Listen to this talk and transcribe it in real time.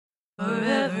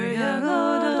Forever Young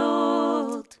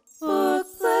Adult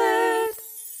Bookplate.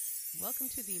 Welcome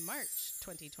to the March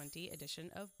 2020 edition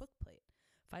of Bookplate.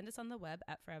 Find us on the web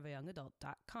at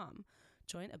foreveryoungadult.com.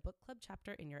 Join a book club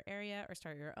chapter in your area or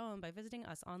start your own by visiting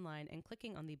us online and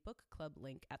clicking on the book club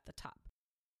link at the top.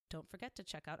 Don't forget to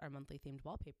check out our monthly themed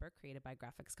wallpaper created by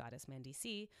graphics goddess Mandy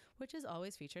C, which is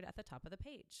always featured at the top of the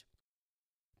page.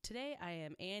 Today, I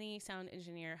am Annie, sound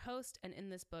engineer, host, and in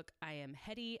this book, I am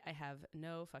Hetty. I have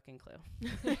no fucking clue.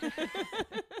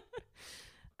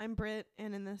 I'm Britt,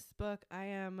 and in this book, I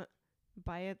am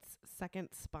Byatt's second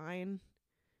spine.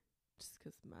 Just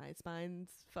because my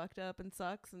spine's fucked up and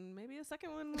sucks, and maybe a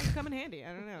second one would come in handy.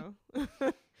 I don't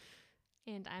know.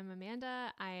 And I'm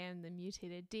Amanda. I am the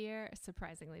mutated deer,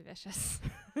 surprisingly vicious.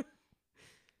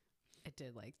 I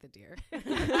did like the deer.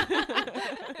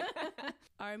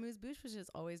 Our amuse-bouche was just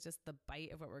always just the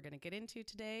bite of what we're going to get into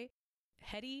today.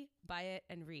 Hetty, Byatt,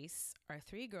 and Reese are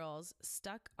three girls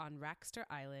stuck on Rackster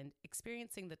Island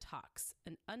experiencing the Tox,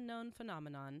 an unknown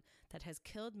phenomenon that has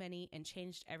killed many and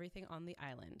changed everything on the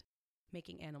island,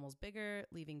 making animals bigger,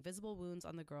 leaving visible wounds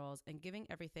on the girls, and giving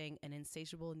everything an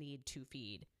insatiable need to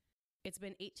feed. It's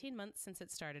been 18 months since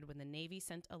it started when the Navy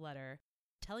sent a letter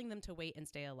telling them to wait and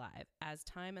stay alive. As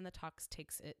time and the Tox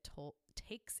takes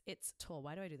its toll.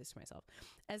 Why do I do this to myself?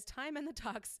 As time and the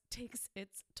Tox takes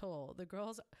its toll, the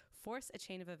girls force a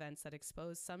chain of events that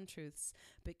expose some truths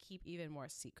but keep even more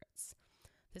secrets.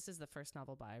 This is the first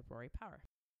novel by Rory Power.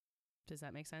 Does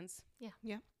that make sense?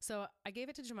 Yeah. So I gave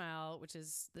it to Jamal,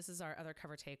 this is our other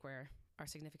cover take where our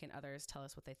significant others tell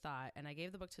us what they thought. And I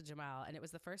gave the book to Jamal, and it was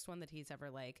the first one that he's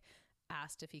ever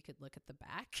asked if he could look at the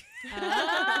back. Oh,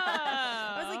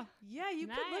 I was like, yeah, you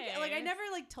could look at, I nice. never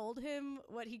told him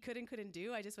what he could and couldn't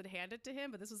do. I just would hand it to him.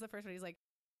 But this was the first one.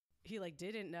 He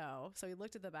didn't know. So he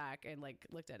looked at the back and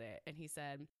looked at it, and he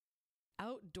said,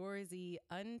 outdoorsy,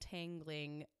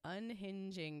 untangling,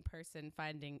 unhinging person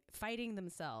fighting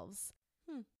themselves.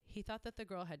 He thought that the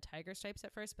girl had tiger stripes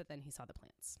at first, but then he saw the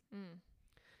plants.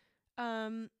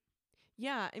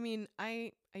 Yeah, I mean,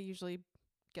 I usually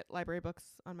get library books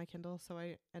on my Kindle, so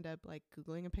I end up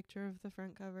Googling a picture of the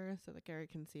front cover so that Gary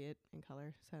can see it in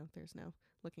color. So there's no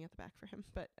looking at the back for him.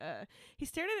 But he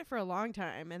stared at it for a long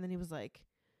time, and then he was like,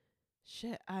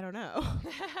 shit, I don't know.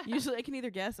 Usually I can either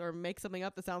guess or make something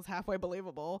up that sounds halfway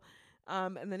believable.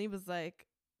 And then he was like,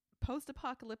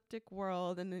 post-apocalyptic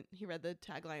world, and then he read the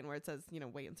tagline where it says,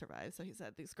 wait and survive. So he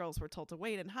said these girls were told to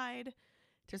wait and hide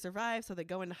to survive, so they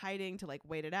go into hiding to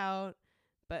wait it out.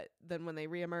 But then when they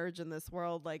reemerge in this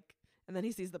world, and then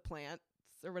he sees the plants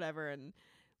or whatever, and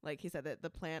he said that the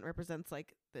plant represents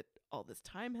that all this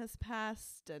time has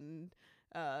passed, and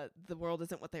the world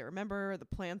isn't what they remember. The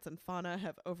plants and fauna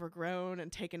have overgrown and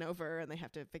taken over, and they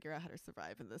have to figure out how to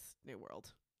survive in this new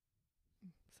world.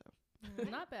 So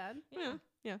Not bad.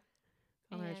 yeah.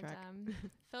 On the right track.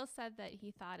 Phil said that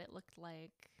he thought it looked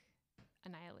like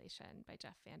Annihilation by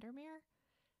Jeff Vandermeer.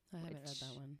 I haven't read Which-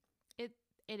 that one.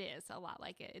 It is a lot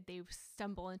like it. They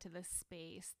stumble into this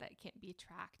space that can't be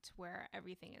tracked where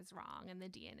everything is wrong and the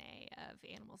DNA of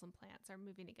animals and plants are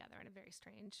moving together in a very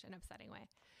strange and upsetting way.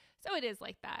 So it is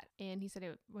like that. And he said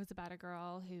it was about a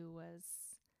girl who was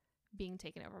being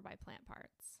taken over by plant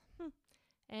parts.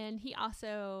 And he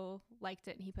also liked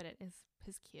it, and he put it in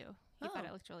his queue. He thought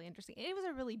it looked really interesting. It was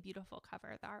a really beautiful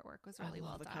cover. The artwork was really I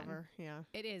well love the done. cover. Yeah.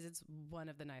 It is. It's one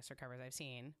of the nicer covers I've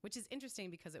seen, which is interesting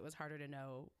because it was harder to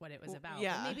know what it was about.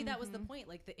 yeah. But maybe that was the point.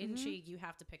 The intrigue, you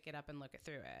have to pick it up and look it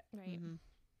through it. Right.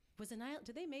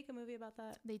 Did they make a movie about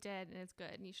that? They did, and it's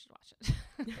good, and you should watch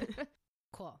it.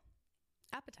 Cool.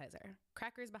 Appetizer.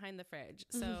 Crackers behind the fridge.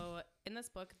 So in this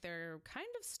book, they're kind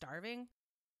of starving.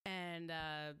 And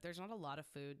there's not a lot of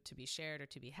food to be shared or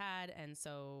to be had. And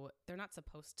so they're not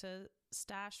supposed to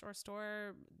stash or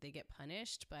store. They get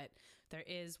punished. But there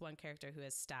is one character who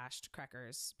has stashed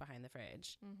crackers behind the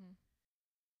fridge.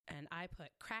 And I put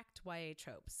cracked YA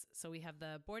tropes. So we have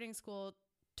the boarding school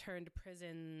turned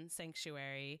prison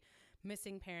sanctuary,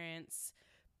 missing parents,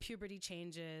 puberty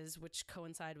changes, which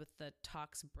coincide with the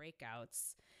Tox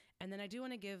breakouts. And then I do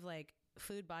want to give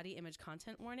food, body, image,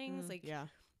 content warnings. Yeah.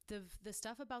 The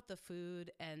stuff about the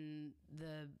food and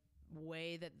the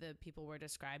way that the people were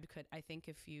described could, I think,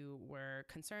 if you were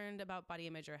concerned about body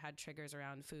image or had triggers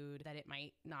around food, that it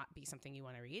might not be something you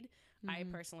want to read. I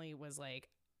personally was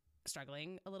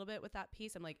struggling a little bit with that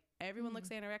piece. I'm everyone looks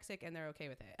anorexic and they're okay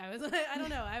with it. I was I don't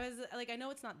know. I was I know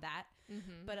it's not that,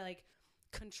 but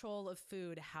control of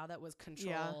food, how that was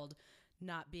controlled.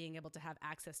 Not being able to have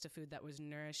access to food that was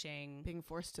nourishing. Being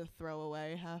forced to throw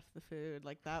away half the food.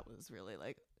 That was really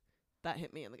that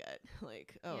hit me in the gut.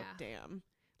 Oh, Yeah. damn.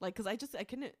 Like, because I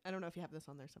don't know if you have this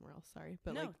on there somewhere else, sorry,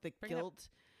 but No, like the bring it up. guilt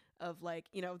of like,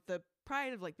 you know, the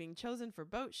pride of like being chosen for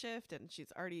boat shift, and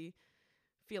she's already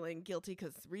feeling guilty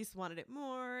because Reese wanted it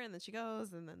more, and then she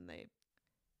goes, and then they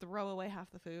throw away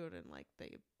half the food, and like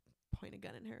they point a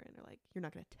gun at her and are like, "You're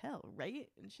not gonna tell, right?"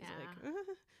 And she's Yeah.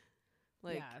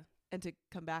 like, yeah. and to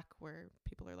come back where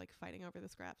people are like fighting over the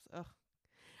scraps. Ugh.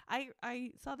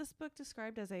 I saw this book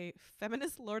described as a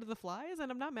feminist Lord of the Flies,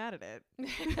 and I'm not mad at it.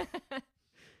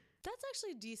 That's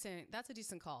actually decent. That's a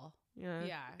decent call. Yeah.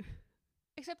 Yeah.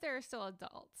 Except they're still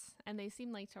adults, and they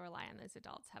seem like to rely on those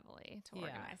adults heavily to Yeah.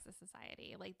 organize the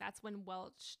society. Like, that's when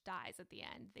Welch dies at the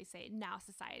end. They say, now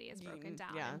society is broken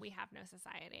down, Yeah. and we have no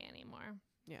society anymore.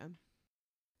 Yeah.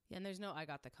 Yeah, and there's no I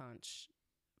got the conch,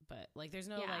 but like there's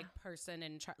no Yeah. like person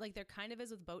in charge. Like there kind of is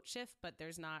with boat shift, but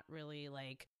there's not really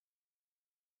like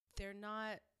they're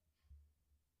not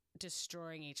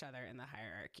destroying each other in the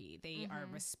hierarchy. They are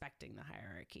Mhm. respecting the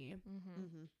hierarchy. Mm-hmm.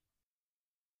 Mm-hmm.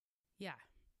 Yeah.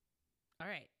 All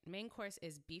right. Main course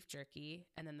is beef jerky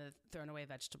and then the thrown away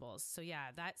vegetables. So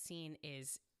yeah, that scene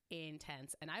is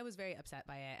intense and I was very upset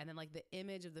by it. And then like the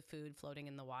image of the food floating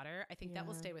in the water, I think that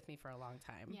will Yeah. stay with me for a long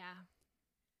time. Yeah.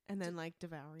 And then like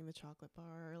devouring the chocolate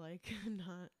bar, like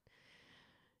not.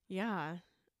 Yeah.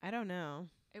 I don't know.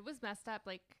 It was messed up.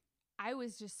 Like, I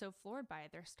was just so floored by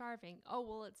it. They're starving. Oh,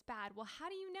 well, it's bad. Well, how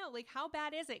do you know? Like, how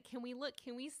bad is it? Can we look?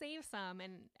 Can we save some?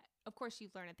 And of course, you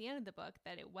learn at the end of the book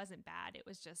that it wasn't bad. It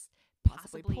was just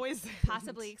Possibly poisoned.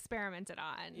 possibly experimented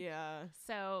on. Yeah.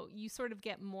 So you sort of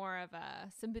get more of a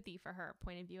sympathy for her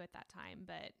point of view at that time.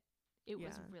 But it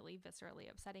was Yeah. really viscerally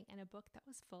upsetting. And a book that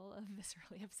was full of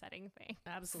viscerally upsetting things.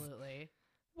 Absolutely.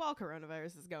 While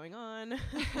coronavirus is going on.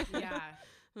 Yeah.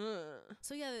 Ugh.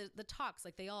 So yeah, the tox,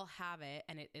 like they all have it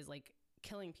and it is like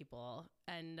killing people.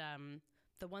 And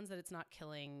the ones that it's not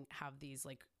killing have these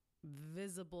like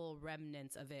visible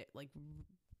remnants of it like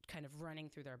kind of running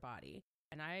through their body.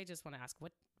 And I just want to ask,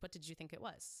 what did you think it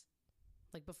was?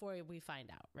 Like before we find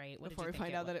out, right? What Before did we you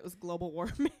find think out that it was global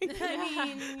warming.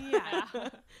 I mean, yeah.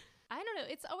 I don't know.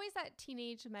 It's always that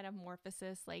teenage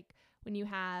metamorphosis, like when you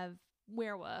have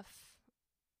werewolf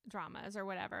dramas or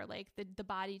whatever, like the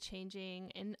body changing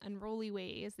in unruly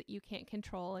ways that you can't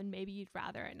control, and maybe you'd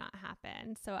rather it not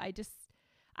happen. So I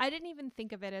didn't even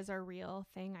think of it as a real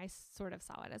thing. I sort of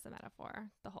saw it as a metaphor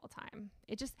the whole time.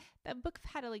 That book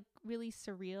had a like really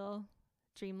surreal,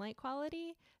 dreamlike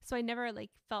quality. So I never like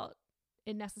felt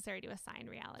it necessary to assign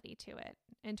reality to it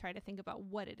and try to think about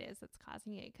what it is that's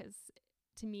causing it, because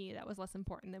to me that was less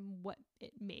important than what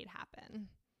it made happen.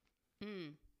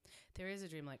 There is a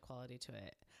dreamlike quality to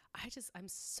it. I'm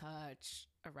such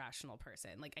a rational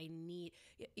person. Like I need,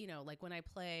 you know, like when I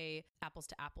play apples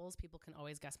to apples, people can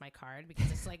always guess my card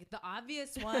because it's like the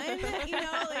obvious one, you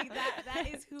know, like that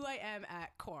is who I am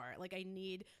at core. Like I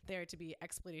need there to be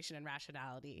explanation and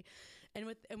rationality. And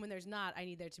when there's not, I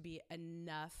need there to be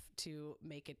enough to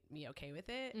make it me okay with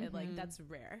it. And like that's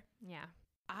rare. Yeah.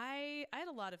 I had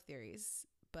a lot of theories,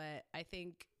 but I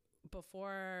think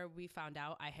before we found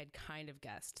out, I had kind of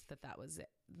guessed that was it.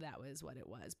 That was what it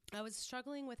was. I was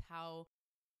struggling with how,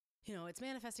 you know, it's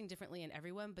manifesting differently in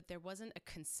everyone, but there wasn't a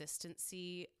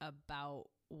consistency about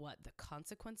what the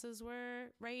consequences were,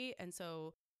 right? And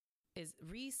so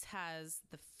Reese has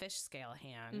the fish scale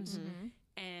hand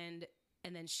and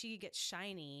then she gets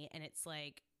shiny and it's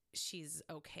like she's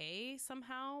okay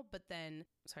somehow, but then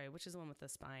sorry, which is the one with the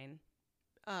spine?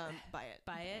 Buy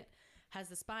it. Has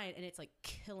the spine and it's like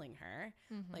killing her.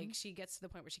 Like she gets to the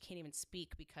point where she can't even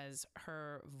speak because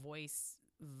her voice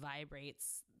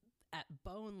vibrates at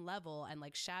bone level and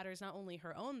like shatters not only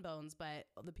her own bones but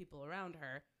the people around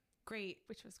her. Great,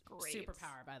 Which was great.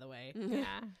 superpower, by the way.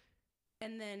 Yeah.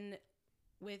 And then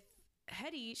with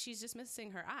Hetty, she's just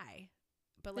missing her eye.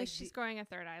 But Like like she's growing a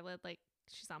third eyelid, like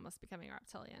she's almost becoming a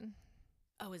reptilian.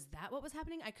 oh, is that what was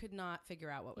happening? I could not figure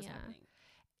out what was Yeah. happening.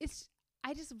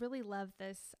 I just really love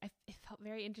this. It felt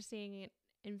very interesting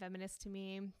and feminist to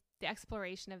me. The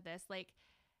exploration of this, like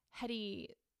Hetty,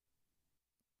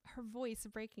 her voice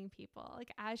breaking people,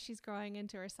 like as she's growing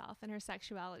into herself and her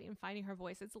sexuality and finding her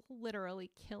voice, it's literally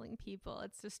killing people.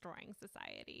 It's destroying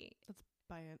society.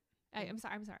 Buy it. I'm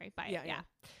sorry. By Yeah, it, yeah.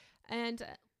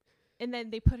 And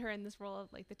then they put her in this role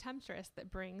of like the temptress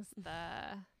that brings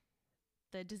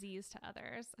the disease to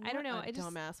others. I don't know. What a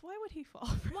dumbass. Why would he fall?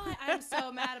 For Why? that? I'm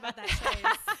so mad about that choice.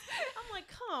 I'm like,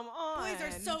 come on. Boys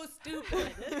are so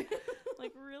stupid.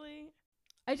 like, really?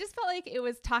 I just felt like it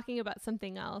was talking about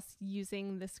something else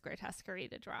using this grotesquerie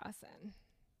to draw us in.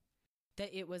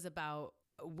 That it was about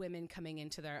women coming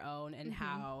into their own and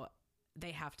how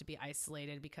they have to be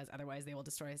isolated because otherwise they will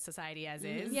destroy society as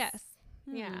is. Yes.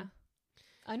 Yeah.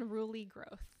 unruly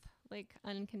growth, like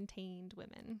uncontained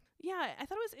women. Yeah, I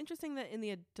thought it was interesting that in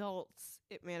the adults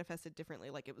it manifested differently.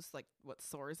 Like it was like what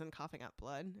sores and coughing up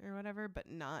blood or whatever, but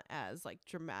not as like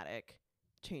dramatic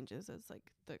changes as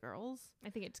like the girls. I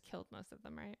think it's killed most of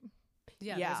them, right?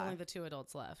 Yeah, Yeah. there's only the 2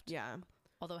 adults left. Yeah.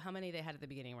 Although how many they had at the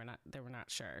beginning, they were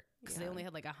not sure because they Yeah. only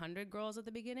had like 100 girls at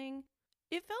the beginning.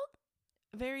 It felt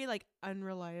very like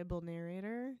unreliable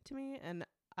narrator to me, and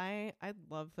I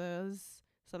love those.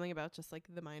 Something about just like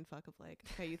the mind fuck of like,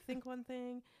 okay, you think one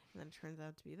thing and then it turns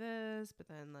out to be this, but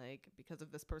then like because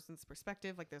of this person's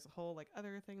perspective, like there's a whole like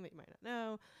other thing that you might not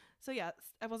know. So yeah,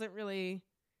 I wasn't really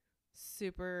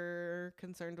super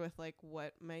concerned with like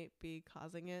what might be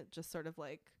causing it. Just sort of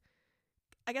like,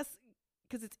 I guess,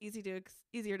 because it's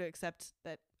easier to accept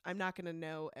that I'm not going to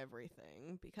know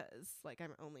everything because like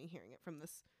I'm only hearing it from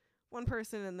this one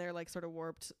person and their like sort of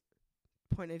warped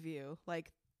point of view.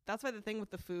 Like that's why the thing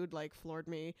with the food like floored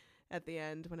me at the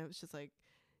end when it was just like,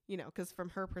 you know, because from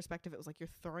her perspective it was like you're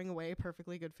throwing away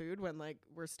perfectly good food when like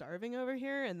we're starving over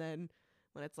here, and then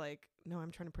when it's like, no,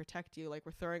 I'm trying to protect you, like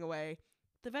we're throwing away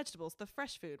the vegetables, the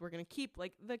fresh food, we're gonna keep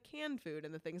like the canned food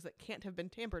and the things that can't have been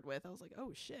tampered with. I was like,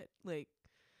 oh shit, like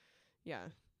yeah.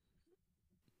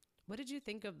 What did you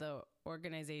think of the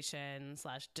organization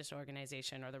 /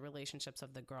 disorganization or the relationships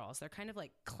of the girls? They're kind of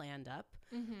like clanned up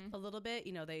a little bit.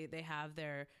 You know, they have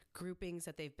their groupings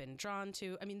that they've been drawn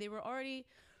to. I mean, they were already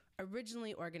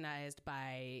originally organized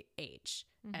by age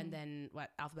and then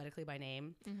alphabetically by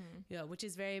name, you know, which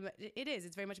is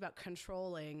it's very much about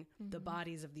controlling the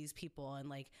bodies of these people and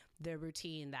like their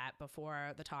routine that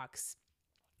before the talks,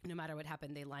 no matter what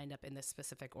happened, they lined up in this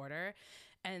specific order.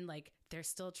 And like they're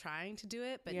still trying to do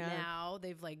it, but now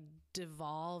they've like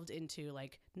devolved into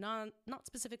like not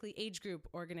specifically age group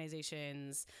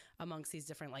organizations amongst these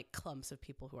different like clumps of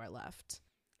people who are left.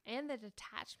 And the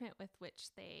detachment with which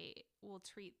they will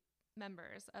treat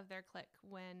members of their clique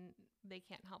when they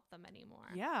can't help them anymore.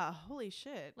 Yeah, holy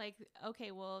shit. Like,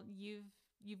 okay, well,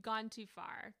 you've gone too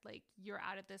far. Like, you're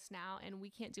out of this now and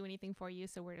we can't do anything for you,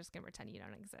 so we're just going to pretend you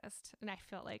don't exist. And I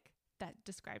felt like that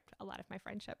described a lot of my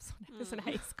friendships when I was in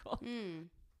high school.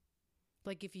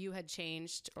 Like if you had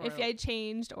changed or if I had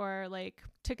changed or like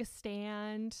took a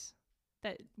stand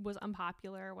that was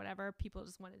unpopular or whatever, people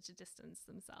just wanted to distance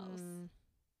themselves.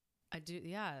 I do.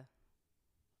 Yeah.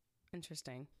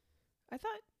 Interesting. I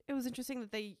thought it was interesting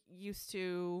that they used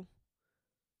to,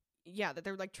 that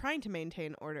they're like trying to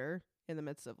maintain order in the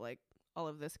midst of like all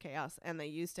of this chaos. And they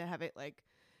used to have it like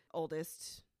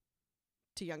oldest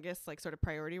to youngest, like sort of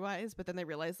priority wise. But then they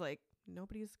realized like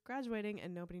nobody's graduating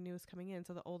and nobody new is coming in.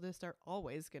 So the oldest are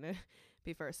always going to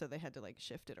be first. So they had to like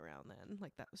shift it around then.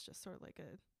 Like that was just sort of like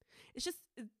it's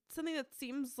something that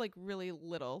seems like really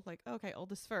little, like, okay,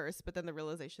 oldest first. But then the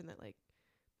realization that like,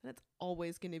 that it's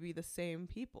always going to be the same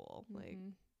people. Like,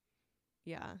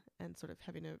 yeah. And sort of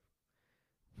having to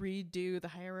redo the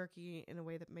hierarchy in a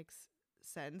way that makes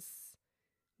sense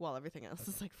while everything else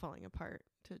is like falling apart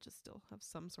to just still have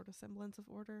some sort of semblance of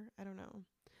order. I don't know.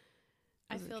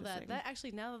 I feel that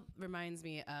actually now reminds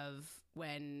me of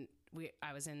when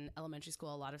I was in elementary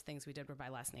school. A lot of things we did were by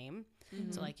last name.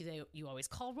 So like you always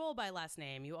call roll by last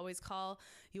name. You always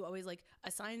like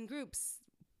assign groups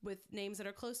with names that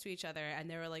are close to each other, and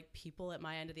there were like people at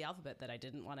my end of the alphabet that I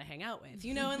didn't want to hang out with,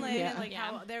 you know, and like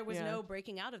how there was no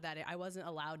breaking out of that. I wasn't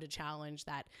allowed to challenge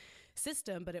that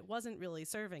system, but it wasn't really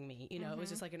serving me, you know. It was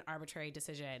just like an arbitrary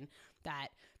decision that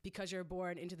because you're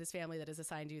born into this family that has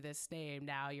assigned you this name,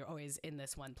 now you're always in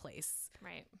this one place.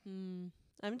 Right.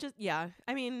 I'm just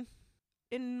I mean,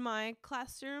 in my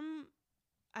classroom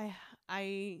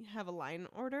I have a line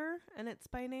order and it's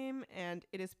by name, and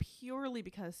it is purely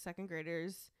because second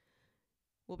graders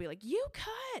will be like, you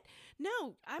cut,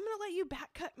 no, I'm gonna let you back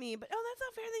cut me, but oh, that's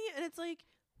not fair than you. And it's like,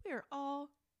 we're all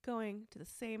going to the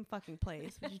same fucking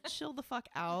place. Would you chill the fuck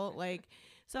out? Like,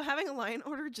 so having a line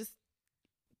order just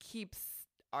keeps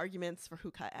arguments for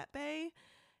who cut at bay.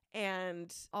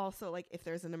 And also like if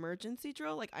there's an emergency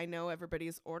drill, like I know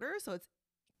everybody's order, so it's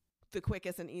the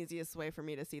quickest and easiest way for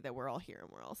me to see that we're all here and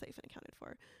we're all safe and accounted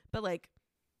for. But like,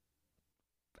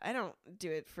 I don't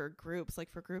do it for groups. Like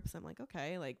for groups, I'm like,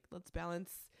 okay, like let's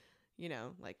balance, you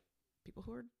know, like people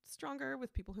who are stronger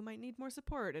with people who might need more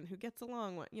support and who gets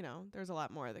along. You know, there's a lot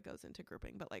more that goes into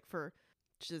grouping, but like for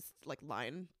just like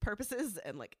line purposes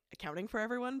and like accounting for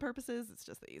everyone purposes, it's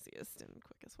just the easiest and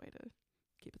quickest way to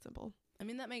keep it simple. I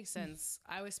mean, that makes sense.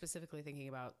 I was specifically thinking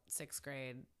about 6th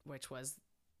grade, which was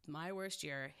my worst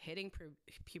year, hitting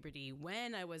puberty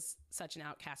when I was such an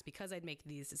outcast because I'd make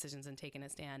these decisions and taken a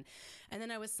stand. And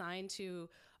then I was signed to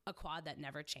a quad that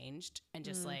never changed and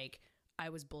just like I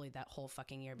was bullied that whole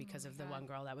fucking year because of the God. one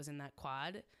girl that was in that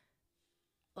quad.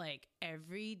 Like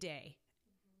every day,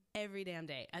 every damn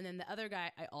day. And then the other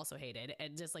guy I also hated,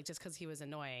 and just because he was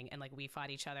annoying, and like we fought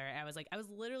each other. I was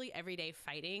literally every day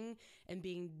fighting and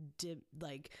being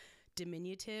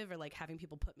diminutive or like having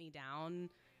people put me down.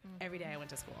 Every day I went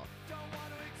to school. Don't want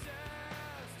to exist,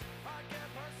 I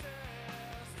can't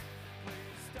persist.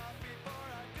 Please stop before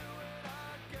I do it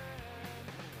again.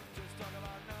 Just talk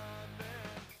about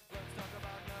nothing, let's talk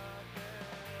about nothing.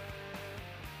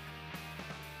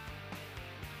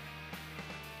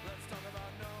 Let's talk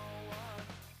about no one,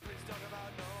 please talk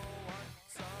about no one.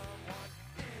 Someone,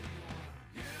 anyone.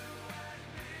 You and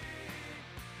me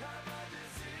have a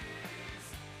disease,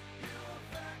 you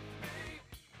affect me.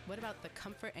 What about the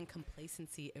comfort and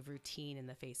complacency of routine in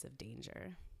the face of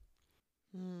danger?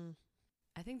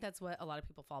 I think that's what a lot of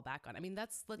people fall back on. I mean,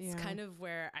 that's Yeah. kind of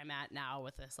where I'm at now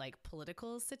with this like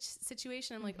political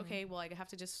situation. I'm like, okay, well, I have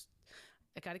to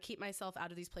I got to keep myself out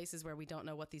of these places where we don't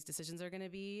know what these decisions are going to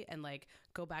be, and like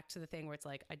go back to the thing where it's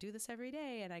like, I do this every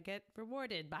day and I get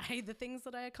rewarded by the things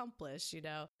that I accomplish, you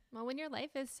know? Well, when your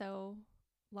life is so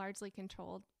largely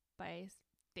controlled by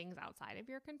things outside of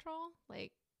your control,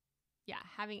 like, yeah,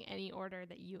 having any order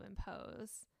that you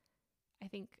impose, I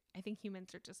think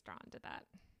humans are just drawn to that.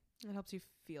 It helps you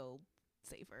feel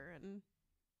safer. And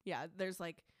yeah, there's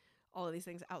like all of these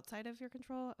things outside of your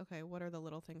control. Okay, what are the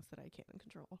little things that I can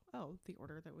control? Oh, the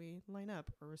order that we line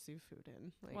up or receive food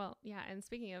in. Like, Well, yeah, and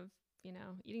speaking of,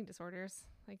 eating disorders,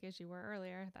 like as you were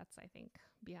earlier, that's, I think,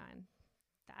 behind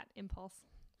that impulse.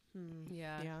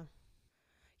 Yeah. Yeah.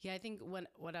 Yeah, I think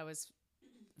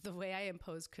the way I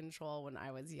imposed control when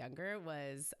I was younger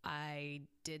was I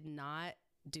did not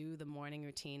do the morning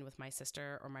routine with my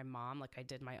sister or my mom like I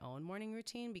did my own morning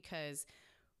routine, because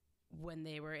when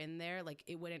they were in there, like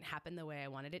it wouldn't happen the way I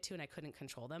wanted it to, and I couldn't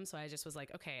control them. So I just was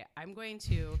like, okay, I'm going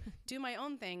to do my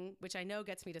own thing, which I know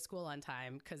gets me to school on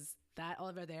time, because that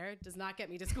over there does not get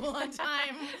me to school on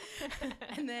time.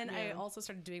 And then I also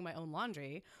started doing my own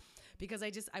laundry, because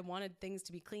I wanted things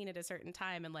to be clean at a certain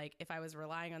time. And like, if I was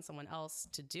relying on someone else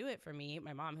to do it for me,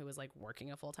 my mom, who was like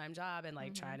working a full-time job and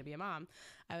like trying to be a mom,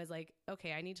 I was like,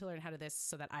 okay, I need to learn how to do this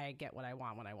so that I get what I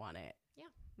want when I want it.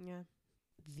 Yeah.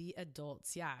 The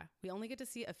adults. Yeah. We only get to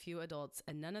see a few adults,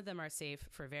 and none of them are safe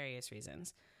for various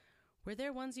reasons. Were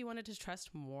there ones you wanted to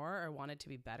trust more or wanted to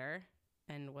be better?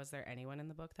 And was there anyone in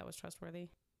the book that was trustworthy?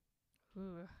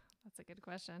 Ooh, that's a good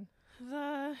question.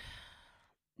 The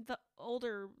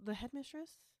headmistress,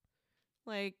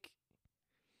 like,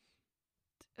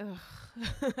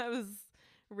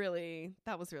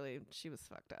 she was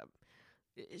fucked up.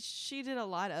 She did a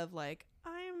lot of like,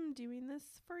 I'm doing this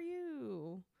for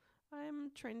you,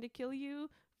 I'm trying to kill you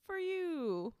for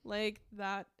you, like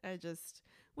that.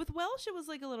 With Welsh it was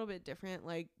like a little bit different,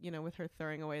 like, with her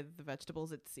throwing away the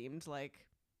vegetables, it seemed like,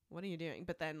 what are you doing?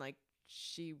 But then like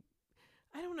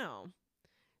I don't know.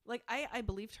 Like, I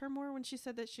believed her more when she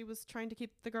said that she was trying to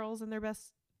keep the girls in their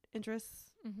best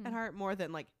interests at heart, more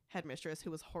than like headmistress,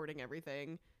 who was hoarding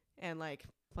everything and like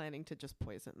planning to just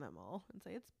poison them all and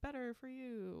say it's better for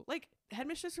you. Like,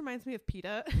 headmistress reminds me of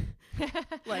PETA,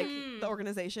 like the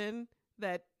organization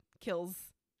that kills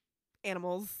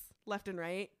animals left and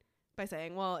right by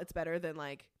saying, well, it's better than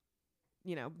like,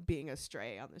 being a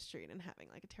stray on the street and having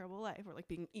like a terrible life, or like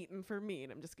being eaten for meat.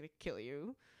 I'm just gonna kill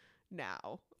you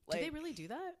now. Like, Did they really do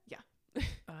that? Yeah.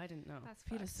 Oh, I didn't know. That's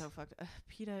PETA's fucked. so fucked up.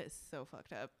 PETA is so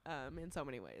fucked up in so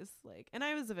many ways. Like, and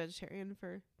I was a vegetarian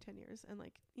for 10 years, and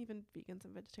like even vegans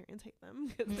and vegetarians hate them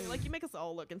because they're like, you make us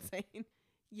all look insane.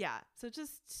 Yeah. So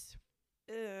just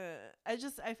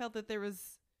I felt that there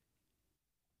was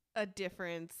a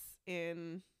difference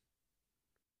in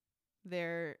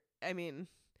their, I mean,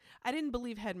 I didn't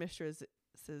believe headmistress's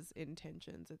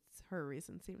intentions. Her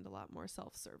reason seemed a lot more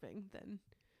self-serving than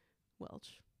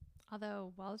Welch.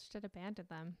 Although Welch did abandon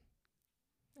them.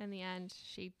 In the end,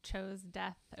 she chose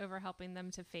death over helping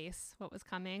them to face what was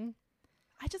coming.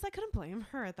 I couldn't blame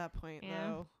her at that point, Yeah.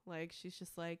 though. Like, she's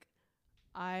just like,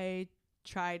 I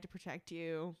tried to protect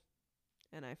you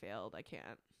and I failed. I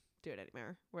can't do it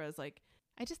anymore. Whereas like,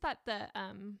 I just thought the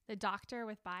doctor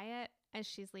with Byatt, as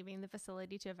she's leaving the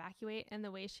facility to evacuate, and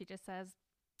the way she just says,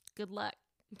 good luck,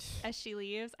 as she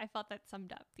leaves, I felt that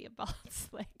summed up the adults,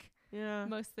 like, yeah.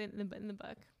 mostly in the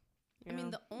book. I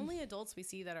mean, the only adults we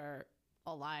see that are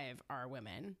alive are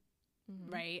women,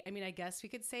 right? I mean, I guess we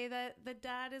could say that the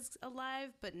dad is alive,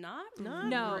 but not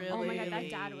No, really. oh my god, that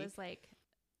dad was like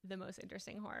the most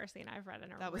interesting horror scene I've read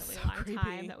in a That was really so long creepy.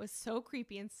 time. That was so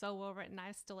creepy and so well written.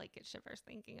 I still like get shivers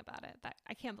thinking about it. That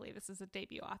I can't believe this is a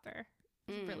debut author.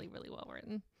 It's really, really well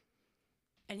written.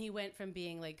 And he went from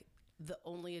being like the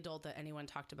only adult that anyone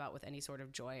talked about with any sort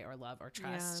of joy or love or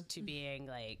trust to being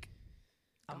like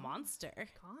a monster.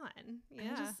 Gone. I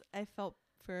Yeah. I felt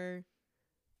for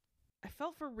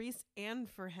Reese and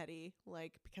for Hetty,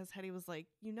 like, because Hetty was like,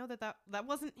 you know, that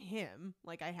wasn't him.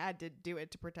 Like, I had to do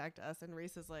it to protect us. And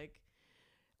Reese is like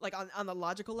on the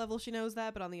logical level, she knows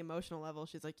that, but on the emotional level,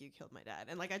 she's like, you killed my dad.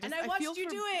 And like, I watched feel you for,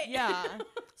 do it. Yeah. So I And,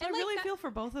 like, really that- feel for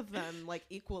both of them, like,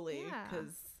 equally, Yeah.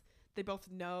 because they both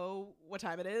know what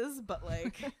time it is, but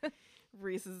like,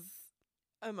 Reese's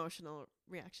emotional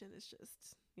reaction is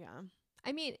just, yeah.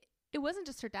 I mean, it wasn't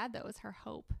just her dad, though. It was her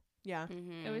hope. Yeah.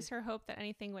 Mhm. It was her hope that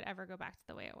anything would ever go back to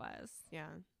the way it was. Yeah.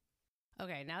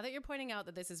 Okay, now that you're pointing out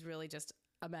that this is really just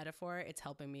a metaphor, it's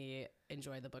helping me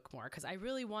enjoy the book more, because I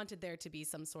really wanted there to be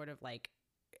some sort of like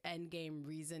end game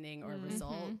reasoning or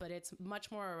result, but it's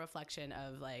much more a reflection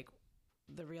of like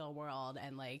the real world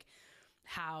and like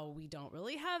how we don't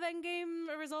really have end game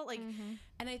result. Like,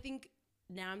 and I think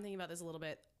now I'm thinking about this a little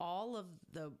bit. All of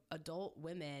the adult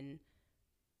women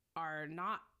are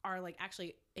like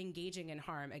actually engaging in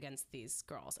harm against these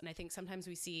girls. And I think sometimes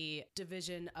we see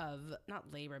division of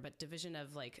not labor, but division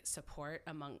of like support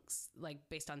amongst like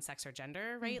based on sex or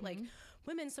gender, right? Like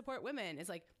women support women. It's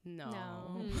like,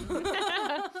 no.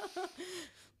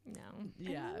 No.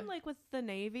 Yeah. And even, like with the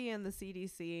Navy and the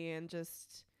CDC and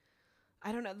just,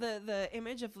 I don't know, the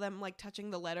image of them like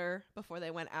touching the letter before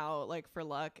they went out, like for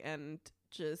luck, and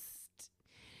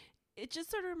it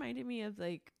just sort of reminded me of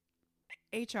like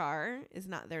HR is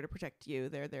not there to protect you.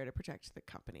 They're there to protect the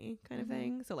company kind of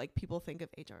thing. So like people think of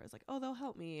HR as like, oh, they'll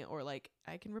help me, or like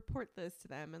I can report this to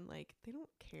them, and like they don't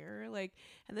care. Like,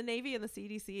 and the Navy and the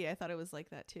CDC, I thought it was like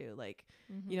that too. Like,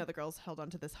 you know, the girls held on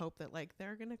to this hope that like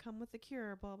they're gonna come with the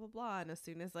cure, blah blah blah. And as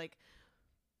soon as like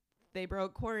they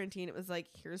broke quarantine, it was like,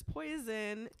 here's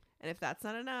poison, and if that's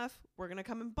not enough, we're gonna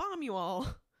come and bomb you all.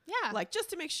 Yeah. Like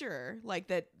just to make sure, like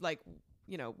that, like,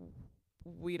 you know,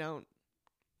 we're done.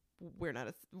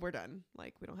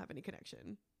 Like we don't have any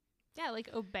connection. Yeah, like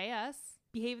obey us,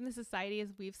 behave in the society as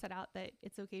we've set out that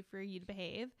it's okay for you to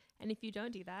behave. And if you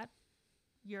don't do that,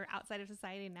 you're outside of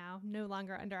society now, no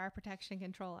longer under our protection and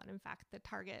control, and in fact, the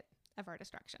target of our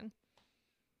destruction.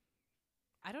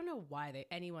 I don't know why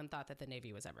anyone thought that the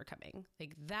Navy was ever coming.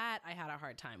 Like that I had a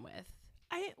hard time with.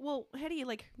 Hetty,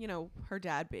 like, you know, her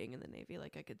dad being in the Navy,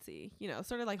 like I could see, you know,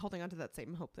 sort of like holding on to that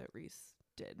same hope that Reese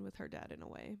did with her dad in a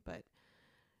way. But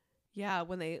yeah,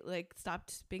 when they like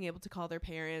stopped being able to call their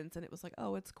parents and it was like,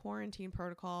 oh, it's quarantine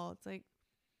protocol. It's like,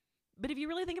 but if you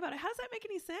really think about it, how does that make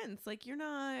any sense? Like you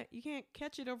can't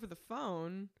catch it over the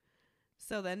phone.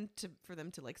 So then for them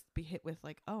to like be hit with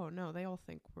like, oh no, they all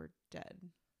think we're dead.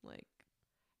 Like,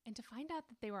 And to find out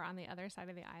that they were on the other side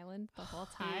of the island the whole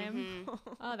time.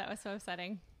 Oh, that was so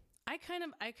upsetting. I kind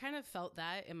of felt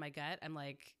that in my gut. I'm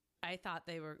like, I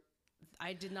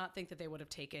did not think that they would have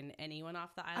taken anyone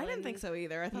off the island. I didn't think so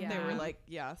either. I thought they were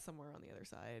Yeah. like, somewhere on the other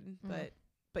side.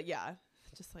 But yeah,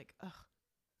 just like, ugh,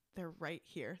 they're right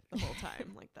here the whole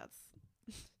time. Like that's.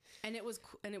 And it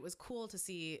was cool to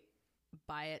see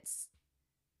Byatt's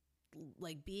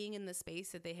like being in the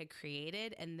space that they had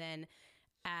created, and then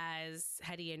as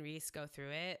Hetty and Reese go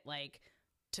through it, like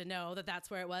to know that that's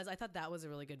where it was. I thought that was a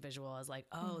really good visual. I was like,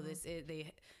 oh, this is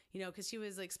they, you know, because she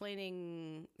was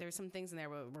explaining there were some things in there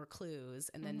were clues,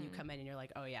 and then you come in and you're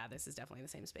like, oh yeah, this is definitely the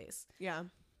same space. Yeah.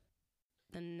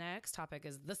 The next topic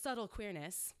is the subtle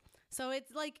queerness. So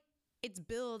it's like it's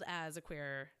billed as a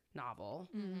queer novel,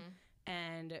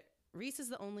 and Reese is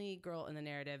the only girl in the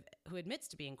narrative who admits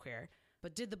to being queer.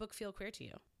 But did the book feel queer to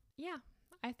you? Yeah,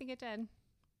 I think it did.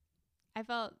 I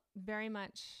felt very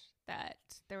much that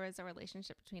there was a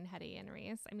relationship between Hetty and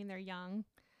Reese. I mean, they're young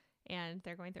and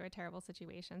they're going through a terrible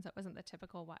situation. So it wasn't the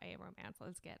typical YA romance,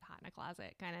 let's get hot in a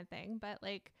closet kind of thing. But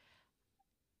like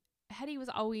Hetty was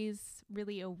always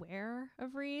really aware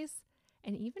of Reese,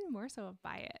 and even more so of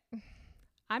Byatt.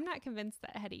 I'm not convinced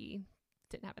that Hetty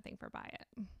didn't have a thing for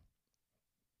Byatt.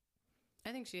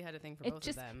 I think she had a thing for It both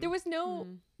just, of them. there was no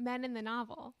men in the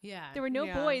novel. Yeah. There were no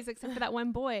Yeah. boys except for that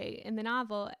one boy in the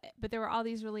novel, but there were all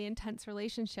these really intense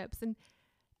relationships. And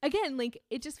again, like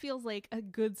it just feels like a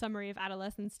good summary of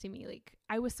adolescence to me. Like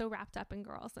I was so wrapped up in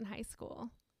girls in high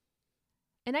school.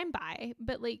 And I'm bi,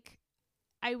 but like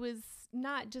I was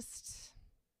not just,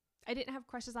 I didn't have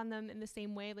crushes on them in the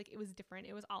same way. Like it was different.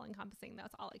 It was all encompassing.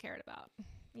 That's all I cared about,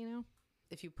 you know?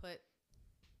 If you put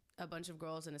a bunch of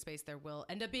girls in a space, there will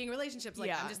end up being relationships. Like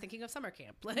Yeah. I'm just thinking of summer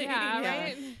camp. Like, Yeah, Yeah.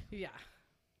 right? Yeah.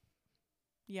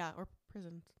 Yeah. Or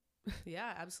prisons.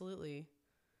 Yeah, absolutely.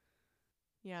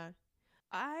 Yeah.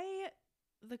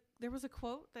 There was a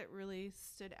quote that really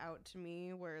stood out to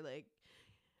me where like,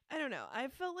 I don't know, I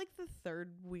felt like the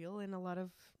third wheel in a lot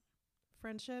of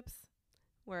friendships,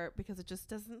 where because it just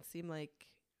doesn't seem like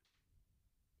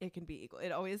it can be equal.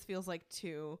 It always feels like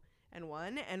 2 and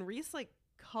 1, and Reese like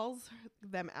calls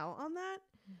them out on that.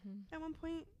 Mm-hmm. At one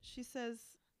point, she says,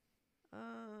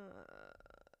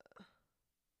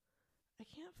 I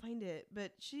can't find it,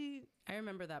 but I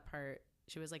remember that part.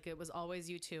 She was like, it was always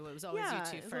you two. It was always you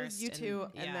two it was first. you two,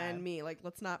 and then me. Like,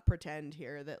 let's not pretend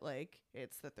here that like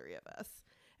it's the 3 of us.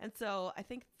 And so I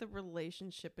think the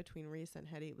relationship between Reese and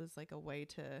Hetty was like a way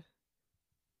to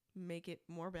make it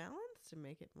more balanced, to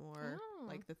make it more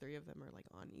like the 3 of them are like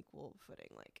on equal footing.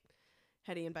 Like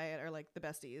Hetty and Byatt are like the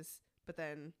besties, but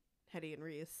then Hetty and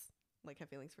Reese like have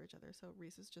feelings for each other. So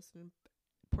Reese is just an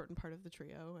important part of the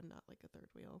trio and not like a third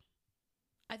wheel.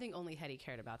 I think only Hetty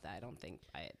cared about that. I don't think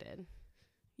Byatt did.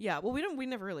 Yeah, well, we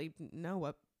never really know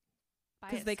what,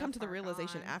 because Byatt's they so come to the far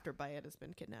realization gone. after Byatt has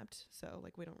been kidnapped. So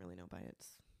like we don't really know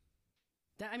Byatt's.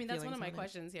 That's one Feelings of my on it.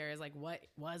 questions here is like, what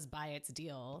was Byatt's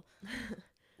deal?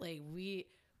 Like we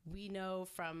know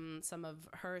from some of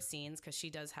her scenes, because she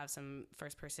does have some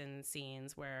first person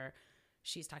scenes where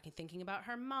she's thinking about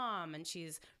her mom, and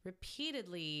she's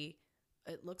repeatedly,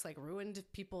 it looks like, ruined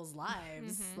people's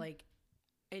lives, Mhm. like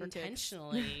For kicks.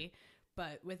 intentionally,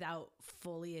 but without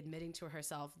fully admitting to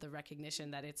herself the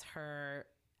recognition that it's her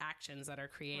actions that are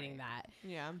creating Right. that.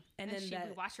 Yeah. And And then she that,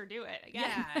 would watch her do it again.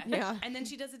 yeah. Yeah. And then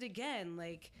she does it again.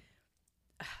 Like,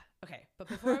 okay. But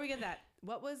before we get that,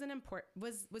 what was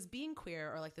was being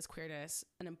queer, or like this queerness,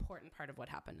 an important part of what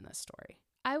happened in this story?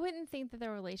 I wouldn't think that the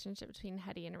relationship between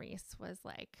Hetty and Reese was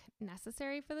like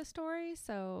necessary for the story.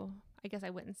 So I guess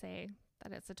I wouldn't say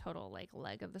that it's a total like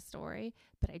leg of the story,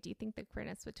 but I do think the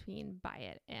queerness between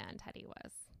Byatt and Hetty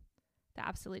was the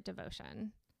absolute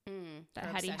devotion that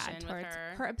Her Hetty obsession had with towards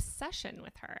her. obsession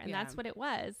with her. And Yeah. that's what it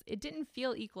was. It didn't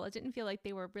feel equal. It didn't feel like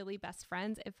they were really best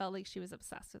friends. It felt like she was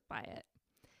obsessed with Byatt.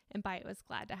 And Byatt was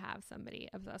glad to have somebody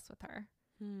obsessed with her.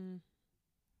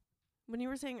 When you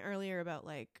were saying earlier about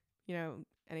like, you know,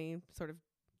 any sort of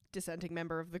dissenting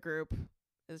member of the group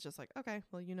is just like, okay,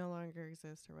 well, you no longer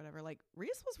exist or whatever. Like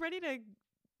Reese was ready to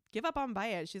give up on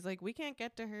Byatt. She's like, we can't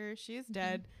get to her. She's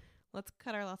dead. Let's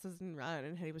cut our losses and run.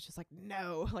 And Hetty was just like,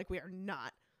 no, like we are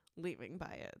not leaving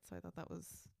Byatt. So I thought that was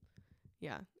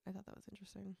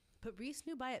interesting. But Reese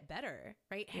knew Byatt better,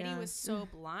 right? Hetty Yeah. was so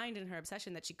blind in her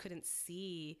obsession that she couldn't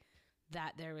see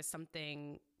that there was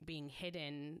something being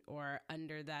hidden or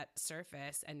under that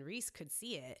surface, and Reese could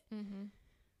see it. Mm-hmm.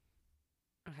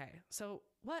 Okay, so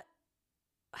what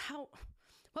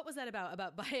was that about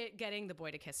Byatt getting the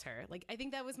boy to kiss her? Like, I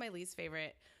think that was my least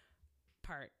favorite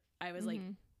part. I was like,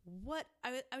 what?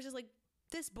 I was just like,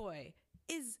 this boy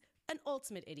is an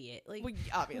ultimate idiot. Like, Well,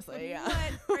 obviously, yeah.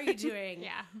 what are you doing?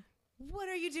 Yeah. What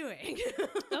are you doing?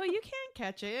 Oh, you can't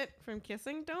catch it from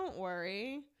kissing. Don't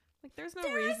worry. Like, there's no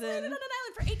They're isolated reason. on an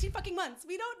island for 18 fucking months.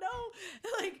 We don't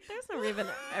know. Like, There's no reason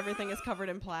everything is covered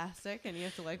in plastic and you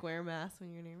have to like wear a mask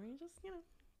when you're near me. Just, you know,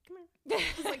 come here.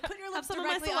 just like put your Have lips some of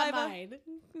my directly on saliva. mine.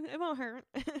 It won't hurt.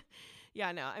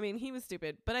 Yeah, no, I mean, he was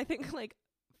stupid. But I think like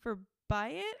for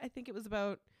Byatt, I think it was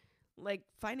about like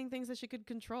finding things that she could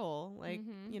control. Like,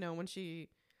 Mhm. you know, when she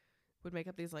would make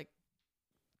up these like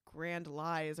grand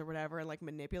lies or whatever and like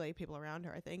manipulate people around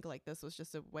her. I think like this was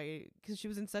just a way, because she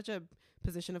was in such a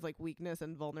position of like weakness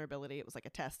and vulnerability. It was like a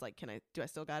test. Like, do I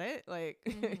still got it? Like,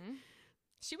 Mhm.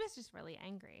 She was just really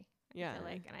angry. yeah, I feel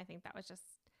like, and I think that was just,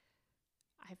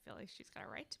 I feel like she's got a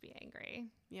right to be angry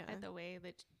yeah, at the way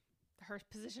that her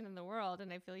position in the world.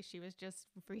 And I feel like she was just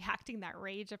reacting that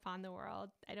rage upon the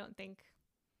world. I don't think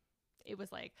it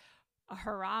was like a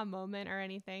hurrah moment or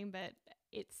anything, but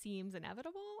it seems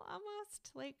inevitable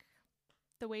almost, like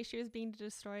the way she was being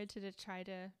destroyed to try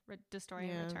to destroy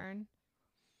Yeah. in return.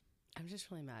 I'm just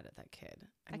really mad at that kid.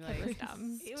 That I'm kid like, was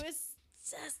dumb. it was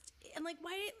just, and like,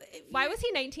 Why was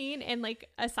he 19 and like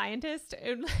a scientist?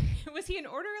 And was he an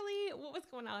orderly? What was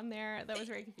going on there? That was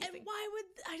very confusing. And why would,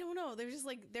 I don't know. They're just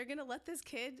like, they're going to let this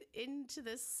kid into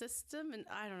this system. And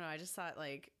I don't know. I just thought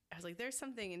like, I was like, there's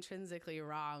something intrinsically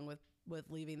wrong with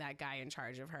leaving that guy in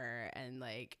charge of her and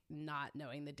like not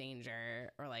knowing the danger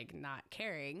or like not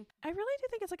caring. I really do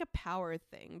think it's like a power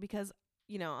thing because,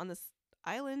 you know, on this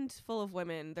island full of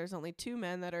women, there's only 2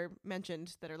 men that are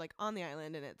mentioned that are like on the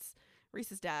island, and it's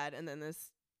Reese's dad and then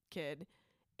this kid.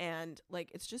 And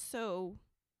like, it's just so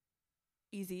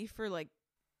easy for like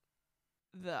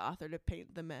the author to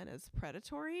paint the men as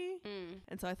predatory.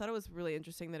 And so I thought it was really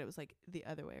interesting that it was like the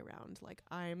other way around. Like,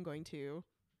 I'm going to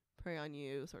prey on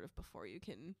you sort of before you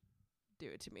can do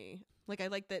it to me. Like, I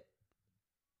like that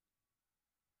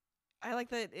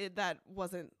that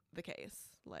wasn't the case.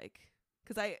 Like,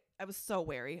 because I was so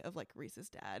wary of like Reese's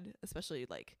dad, especially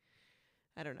like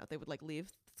I don't know, they would like leave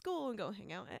school and go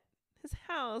hang out at his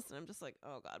house, and I'm just like,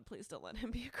 oh God, please don't let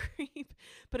him be a creep.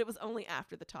 But it was only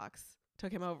after the talks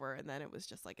took him over, and then it was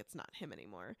just like, it's not him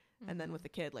anymore. And then with the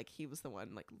kid, like, he was the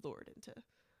one like lured into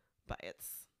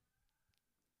Byatt's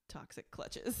toxic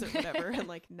clutches or whatever, and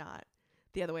like not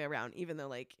the other way around, even though,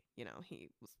 like, you know, he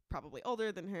was probably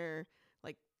older than her,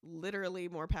 like literally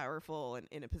more powerful and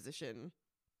in a position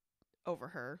over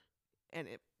her, and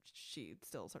she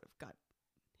still sort of got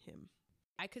him.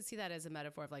 I could see that as a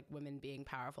metaphor of like women being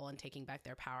powerful and taking back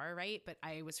their power, right? But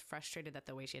I was frustrated that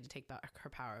the way she had to take back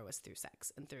her power was through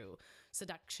sex and through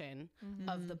seduction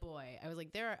of the boy. I was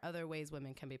like, there are other ways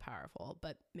women can be powerful,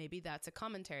 but maybe that's a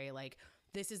commentary. Like,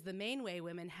 this is the main way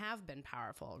women have been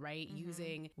powerful, right?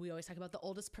 We always talk about the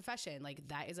oldest profession. Like,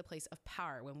 that is a place of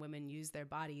power when women use their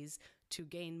bodies to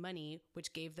gain money,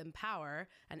 which gave them power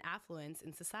and affluence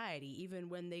in society, even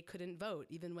when they couldn't vote,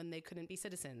 even when they couldn't be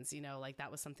citizens, you know, like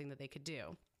that was something that they could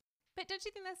do. But don't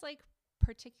you think that's like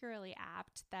particularly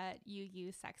apt that you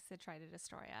use sex to try to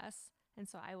destroy us? And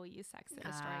so I will use sex to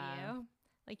destroy you.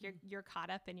 Like you're caught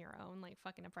up in your own like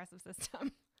fucking oppressive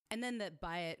system. And then that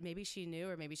Byatt, maybe she knew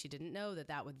or maybe she didn't know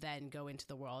that would then go into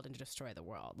the world and destroy the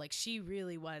world. Like, she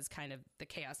really was kind of the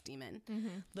chaos demon,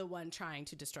 the one trying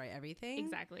to destroy everything.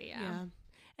 Exactly. Yeah.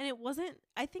 And it wasn't,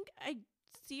 I think I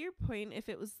see your point if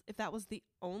that was the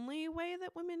only way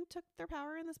that women took their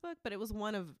power in this book, but it was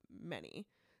one of many.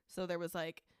 So there was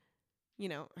like, you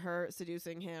know, her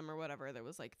seducing him or whatever. There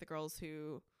was like the girls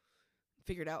who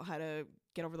figured out how to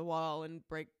get over the wall and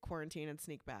break quarantine and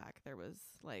sneak back. There was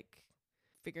like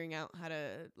figuring out how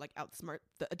to like outsmart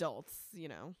the adults, you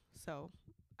know. So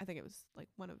I think it was like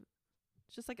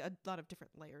just like a lot of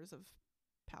different layers of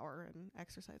power and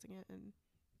exercising it and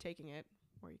taking it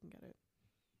where you can get it.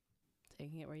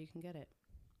 Taking it where you can get it.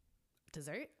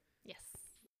 Dessert? Yes.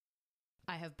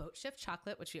 I have boat shift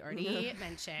chocolate, which we already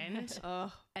mentioned.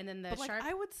 And then the but sharp. like,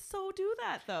 I would so do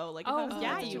that though. Like, if I was in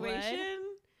yeah, that you would. situation,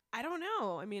 I don't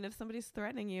know. I mean, if somebody's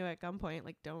threatening you at gunpoint,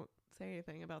 like, don't say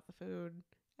anything about the food.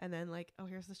 And then like, oh,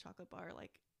 here's this chocolate bar.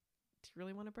 Like, do you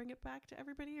really want to bring it back to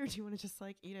everybody, or do you want to just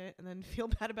like eat it and then feel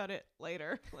bad about it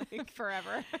later? Like,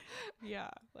 Forever.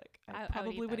 yeah. Like, I I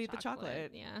probably would that eat the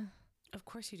chocolate. Yeah. Of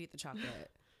course you'd eat the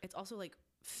chocolate. It's also like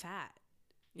fat.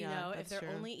 You Yeah, know, if that's they're true.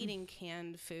 only eating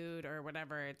canned food or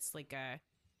whatever, it's like I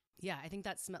think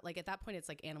that's like at that point it's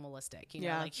like animalistic, you know,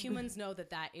 Yeah. like humans know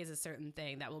that is a certain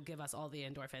thing that will give us all the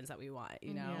endorphins that we want,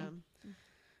 you know? Yeah.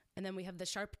 And then we have the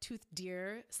sharp-toothed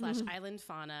deer / island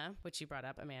fauna, which you brought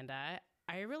up, Amanda.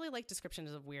 I really like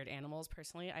descriptions of weird animals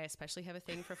personally. I especially have a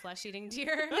thing for flesh-eating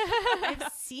deer. I've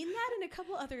seen that in a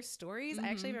couple other stories. I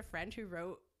actually have a friend who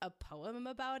wrote a poem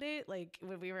about it, like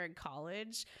when we were in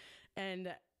college.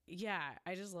 And yeah,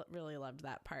 I just really loved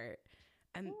that part.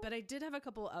 But I did have a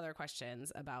couple other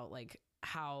questions about like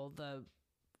how the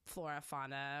flora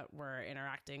fauna were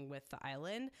interacting with the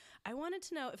island. I wanted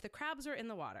to know if the crabs were in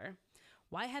the water,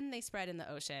 why hadn't they spread in the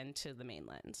ocean to the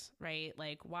mainland, right?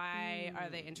 Like, why are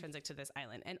they intrinsic to this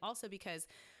island? And also because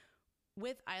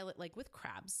with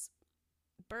crabs,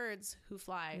 birds who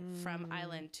fly from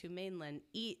island to mainland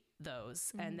eat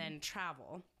those and then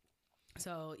travel.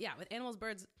 So yeah, with animals,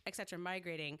 birds, etc.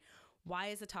 migrating, why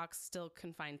is the tox still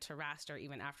confined to Rastor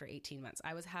even after 18 months?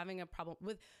 I was having a problem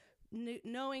with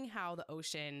knowing how the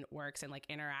ocean works and like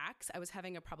interacts. I was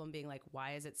having a problem being like,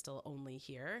 why is it still only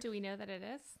here? Do we know that it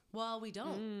is? Well, we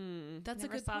don't. That's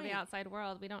Never a good saw point. the outside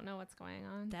world. We don't know what's going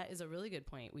on. That is a really good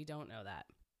point. We don't know that.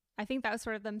 I think that was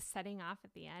sort of them setting off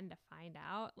at the end to find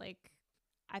out. Like,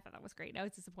 I thought that was great. I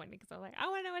was disappointed because I was like, I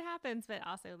want to know what happens, but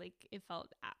also like it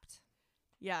felt apt.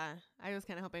 Yeah, I was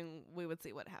kind of hoping we would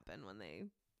see what happened when they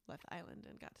left the island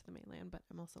and got to the mainland, but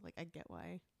I'm also like, I get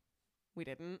why we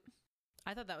didn't.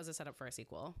 I thought that was a setup for a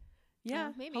sequel.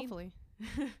 Yeah, maybe. hopefully.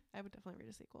 I would definitely read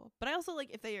a sequel. But I also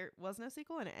like if there was no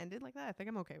sequel and it ended like that, I think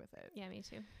I'm okay with it. Yeah, me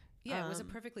too. Yeah, it was a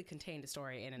perfectly contained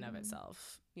story in and of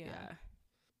itself. Yeah. Yeah.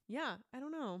 Yeah, I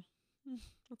don't know.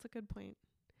 That's a good point.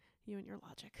 You and your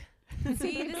logic.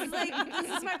 See, this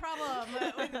is my problem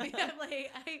with me. I'm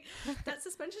like, that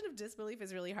suspension of disbelief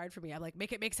is really hard for me. I'm like,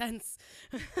 make it make sense.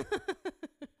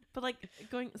 But like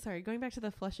going back to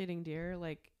the flesh-eating deer,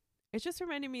 like it's just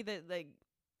reminded me that like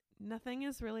nothing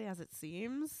is really as it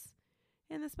seems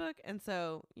in this book. And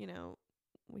so, you know,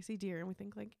 we see deer and we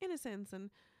think like innocence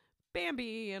and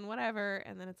Bambi and whatever,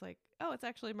 and then it's like, oh, it's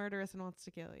actually murderous and wants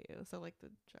to kill you. So like the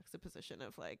juxtaposition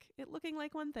of like it looking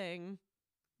like one thing,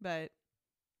 but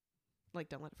like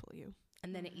don't let it fool you.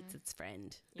 And then it eats its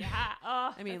friend. Yeah.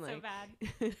 Oh, I mean, that's like, so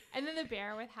bad. And then the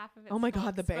bear with half of its Oh my God,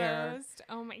 skull the bear. exposed.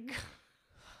 Oh my God.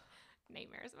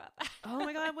 nightmares about that. Oh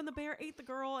my God, when the bear ate the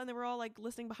girl and they were all like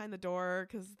listening behind the door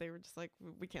because they were just like,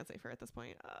 we can't save her at this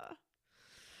point.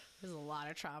 There's a lot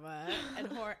of trauma and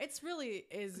horror. It's really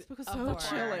is This book is a so horror.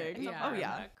 chilling. It's a Yeah. Oh horror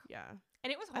yeah. book. Yeah.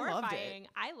 And it was I loved it. horrifying.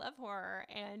 I love horror,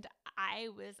 and I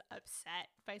was upset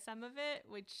by some of it,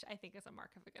 which I think is a mark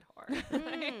of a good horror.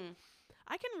 Mm.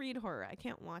 I can read horror. I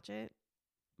can't watch it,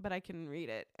 but I can read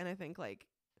it. And I think like,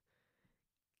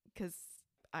 because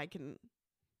I can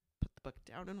put the book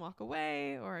down and walk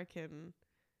away, or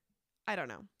I don't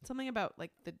know. Something about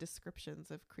like the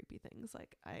descriptions of creepy things.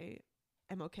 Like I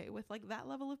am okay with like that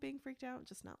level of being freaked out,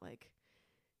 just not like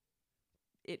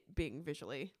it being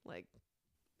visually like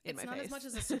in It's my not face. as much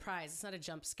as a surprise. It's not a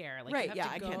jump scare. Like Right, you have yeah,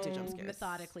 to I go can't do jump scares.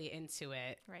 methodically into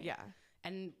it. Right. Yeah.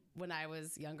 And when I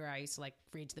was younger, I used to like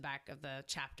read to the back of the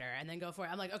chapter and then go for it.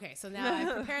 I'm like, okay, so now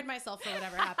I've prepared myself for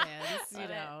whatever happens, you Love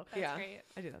it. know. That's Yeah. great.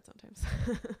 I do that sometimes.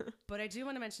 But I do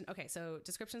want to mention, okay, so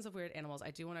descriptions of weird animals. I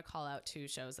do want to call out two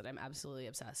shows that I'm absolutely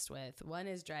obsessed with. One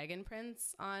is Dragon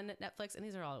Prince on Netflix, and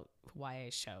these are all YA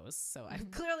shows, so I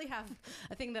clearly have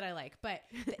a thing that I like. But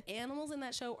the animals in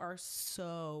that show are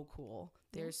so cool.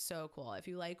 They're so cool. If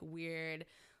you like weird,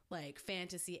 like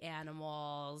fantasy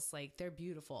animals, like they're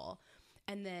beautiful.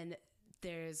 And then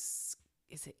is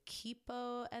it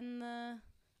Kipo and I'm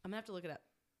gonna have to look it up.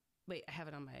 Wait, I have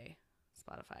it on my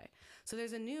Spotify. So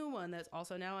there's a new one that's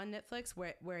also now on Netflix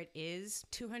where it is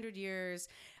 200 years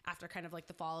after kind of like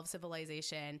the fall of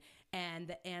civilization, and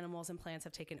the animals and plants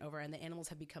have taken over, and the animals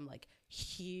have become like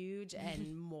huge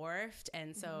and morphed.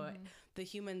 And so the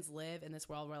humans live in this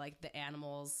world where like the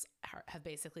animals have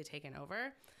basically taken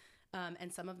over.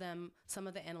 And some of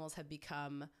the animals have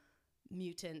become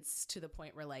mutants to the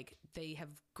point where like they have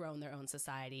grown their own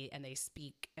society and they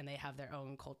speak and they have their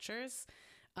own cultures.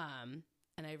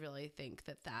 And I really think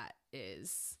that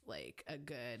is like a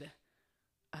good,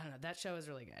 I don't know, that show is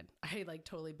really good. I like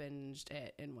totally binged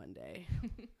it in one day.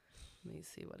 Let me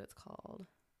see what it's called.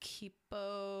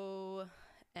 Kipo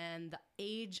and the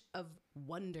Age of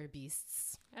Wonder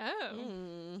Beasts.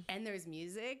 Oh. And there's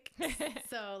music.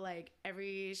 So like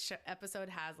every episode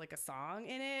has like a song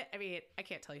in it. I mean, I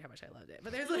can't tell you how much I loved it,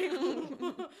 but there's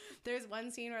like there's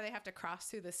one scene where they have to cross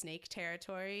through the snake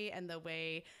territory, and the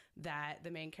way that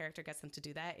the main character gets them to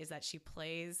do that is that she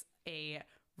plays a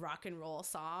rock and roll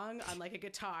song on like a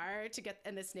guitar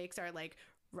and the snakes are like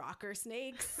rocker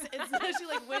snakes. And so she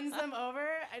like wins them over.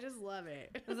 I just love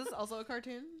it. Is this also a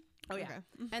cartoon? Oh yeah.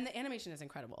 Okay. And the animation is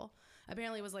incredible.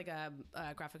 Apparently it was like a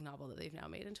graphic novel that they've now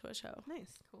made into a show.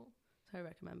 Nice. Cool. So I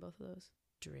recommend both of those.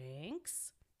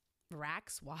 Drinks.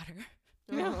 Rax water.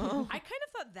 Oh. I kind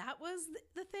of thought that was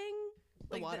the thing.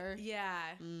 The water? Yeah.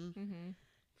 Mm-hmm.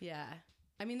 Yeah.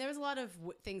 I mean, there was a lot of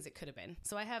things it could have been.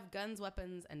 So I have guns,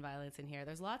 weapons, and violence in here.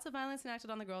 There's lots of violence enacted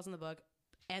on the girls in the book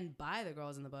and by the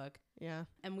girls in the book. Yeah.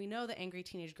 And we know that angry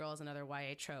teenage girl is another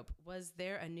YA trope. Was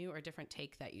there a new or different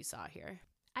take that you saw here?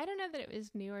 I don't know that it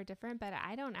was new or different, but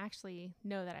I don't actually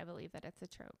know that I believe that it's a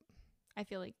trope. I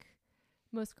feel like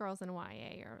most girls in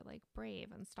YA are like brave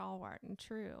and stalwart and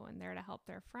true and there to help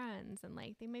their friends, and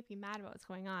like they might be mad about what's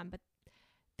going on, but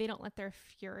they don't let their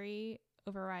fury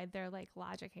override their like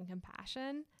logic and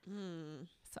compassion.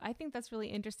 So I think that's really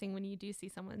interesting when you do see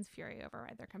someone's fury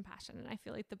override their compassion, and I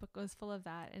feel like the book was full of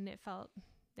that, and it felt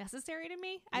necessary to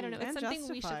me. I don't know. It's And something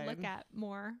we should justified. look at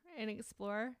more and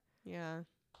explore. Yeah.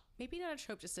 Maybe not a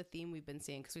trope, just a theme we've been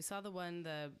seeing. Because we saw the one,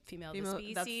 the female, Female- the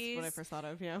species. That's what I first thought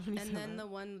of. Yeah. when you And said then that. the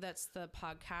one that's the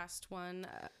podcast one,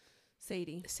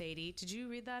 Sadie. Sadie. Did you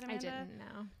read that, Amanda? I didn't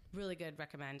know. Really good.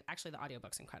 Recommend. Actually, the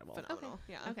audiobook's incredible. Phenomenal.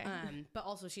 Yeah. Okay. But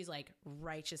also she's like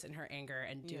righteous in her anger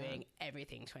and Yeah. doing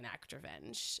everything to enact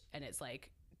revenge. And it's like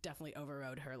definitely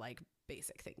overrode her like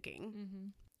basic thinking. Mm-hmm.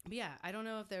 But yeah, I don't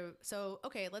know if they're so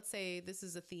okay. Let's say this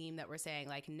is a theme that we're saying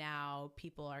like now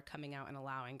people are coming out and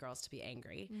allowing girls to be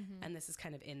angry, Mm-hmm. and this is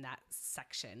kind of in that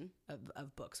section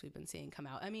of books we've been seeing come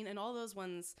out. I mean, and all those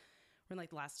ones were in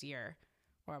like the last year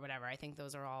or whatever. I think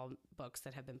those are all books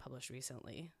that have been published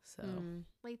recently. So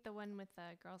Like the one with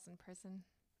the girls in prison.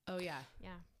 oh yeah, Yeah.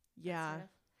 Yeah. Sort of.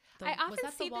 the, I was often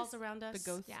that see the walls this- around us? The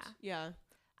ghost. Yeah. Yeah.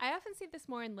 I often see this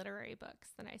more in literary books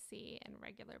than I see in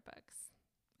regular books.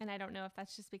 And I don't know if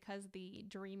that's just because the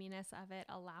dreaminess of it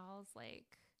allows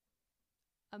like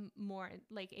a more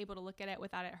like able to look at it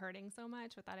without it hurting so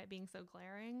much, without it being so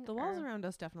glaring. The walls or- around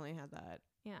us definitely had that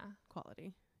Yeah.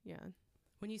 quality. Yeah.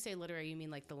 When you say literary, you mean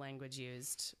like the language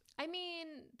used. I mean,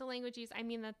 the language use, I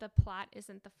mean that the plot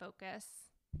isn't the focus.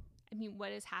 I mean,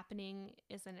 what is happening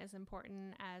isn't as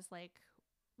important as like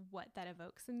what that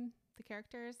evokes in the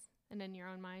characters and in your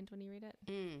own mind when you read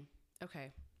it.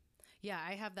 Okay. Yeah,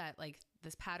 I have that like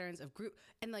this patterns of group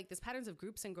and like this patterns of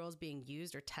groups and girls being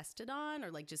used or tested on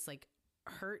or like just like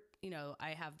hurt. You know, I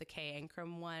have the Kay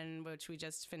Ankrum one, which we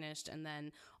just finished, and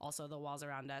then also the Walls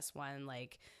Around Us one.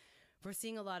 Like we're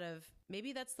seeing a lot of,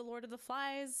 maybe that's the Lord of the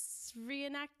Flies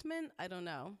reenactment. I don't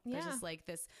know. There's Yeah. just like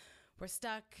this, we're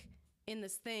stuck in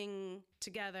this thing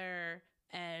together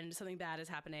and something bad is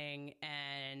happening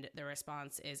and the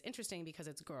response is interesting because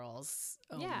it's girls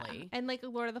only. Yeah. And like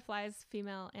Lord of the Flies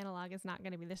female analog is not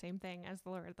going to be the same thing as the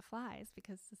Lord of the Flies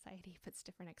because society puts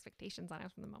different expectations on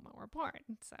us from the moment we're born.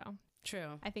 So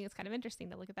True. I think it's kind of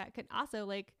interesting to look at that. Could also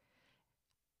like,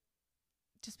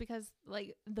 just because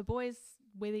like the boys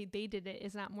way they did it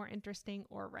is not more interesting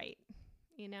or right,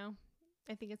 you know.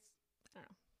 I think it's, I don't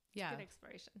know, Yeah. good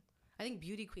exploration. I think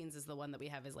Beauty Queens is the one that we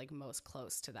have is like most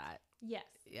close to that. Yes.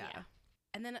 Yeah.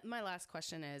 And then my last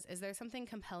question is there something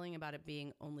compelling about it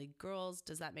being only girls?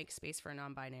 Does that make space for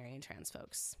non-binary and trans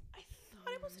folks? I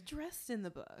thought it was addressed in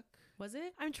the book. Was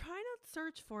it? I'm trying to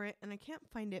search for it and I can't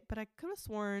find it, but I could have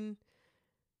sworn,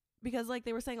 because like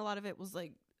they were saying a lot of it was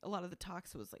like, a lot of the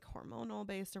talks was like hormonal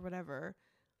based or whatever.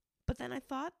 But then I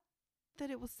thought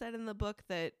that it was said in the book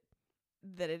that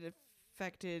it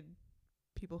affected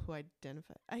people who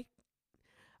identify.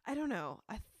 I don't know.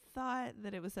 I thought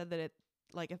that it was said that it,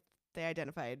 like, if they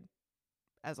identified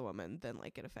as a woman, then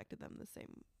like it affected them the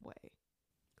same way.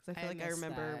 Because I feel like I missed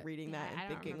remember that. reading Yeah, that I and don't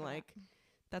thinking remember like,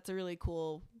 that's a really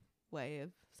cool way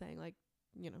of saying like,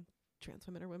 you know, trans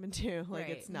women are women too. Like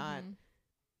Right. it's not Mhm.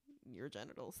 your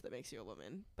genitals that makes you a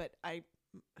woman. But I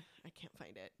can't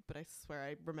find it. But I swear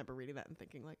I remember reading that and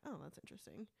thinking like, oh, that's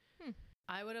interesting.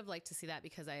 I would have liked to see that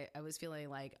because I was feeling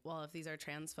like, well, if these are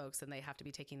trans folks then they have to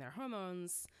be taking their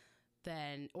hormones,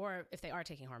 then, or if they are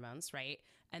taking hormones, right?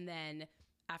 And then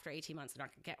after 18 months, they're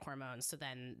not going to get hormones. So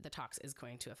then the tox is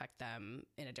going to affect them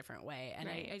in a different way. And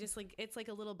Right. I just like, it's like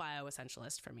a little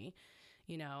bioessentialist for me,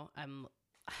 you know?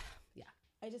 Yeah,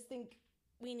 I just think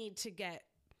we need to get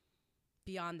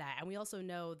beyond that. And we also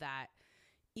know that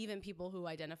even people who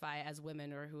identify as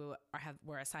women or who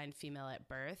were assigned female at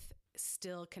birth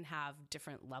still can have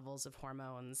different levels of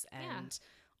hormones and Yeah.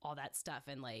 all that stuff.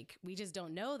 And like, we just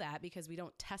don't know that because we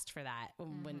don't test for that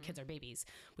when kids are babies.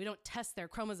 We don't test their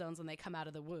chromosomes when they come out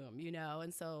of the womb, you know?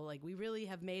 And so like, we really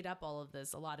have made up all of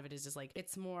this. A lot of it is just like,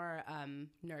 it's more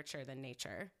nurture than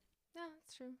nature. Yeah,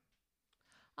 that's true.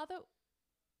 Although,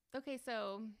 okay,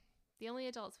 so the only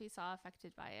adults we saw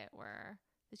affected by it were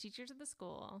the teachers of the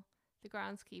school, the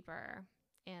groundskeeper,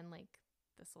 and like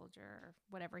the soldier or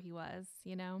whatever he was,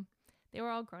 you know? They were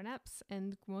all grown-ups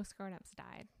and most grown-ups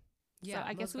died. Yeah,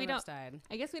 I guess most we grown-ups don't- died.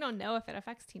 I guess we don't know if it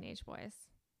affects teenage boys.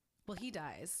 Well, he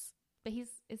dies. But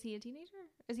is he a teenager?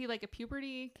 Is he like a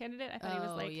puberty candidate? I thought he was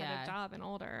Oh, like had yeah. a job and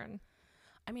older and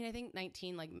I mean, I think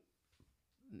 19, like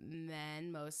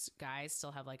men, most guys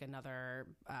still have like another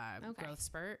Okay. growth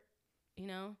spurt, you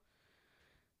know,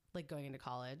 like going into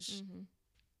college.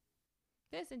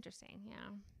 That's interesting, yeah.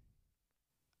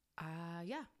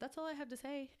 Yeah, that's all I have to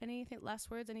say. Anything, last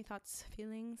words, any thoughts,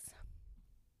 feelings?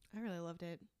 I really loved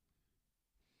it.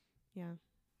 Yeah.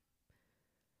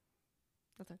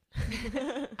 That's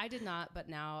it. I did not, but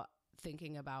now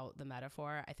thinking about the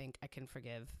metaphor, I think I can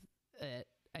forgive it.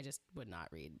 I just would not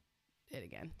read it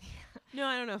again. No,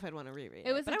 I don't know if I'd want to reread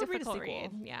It was but a I would read a difficult sequel.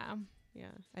 read. Yeah. Yeah,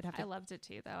 I'd have to I loved it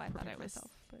too though. I thought prepare it was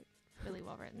myself, but really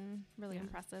well written, really Yeah.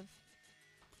 impressive.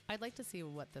 I'd like to see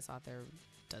what this author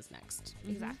does next.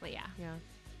 Exactly, yeah. yeah.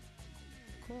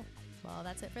 Cool. Well,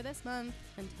 that's it for this month.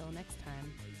 Until next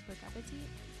time. Bon appetit.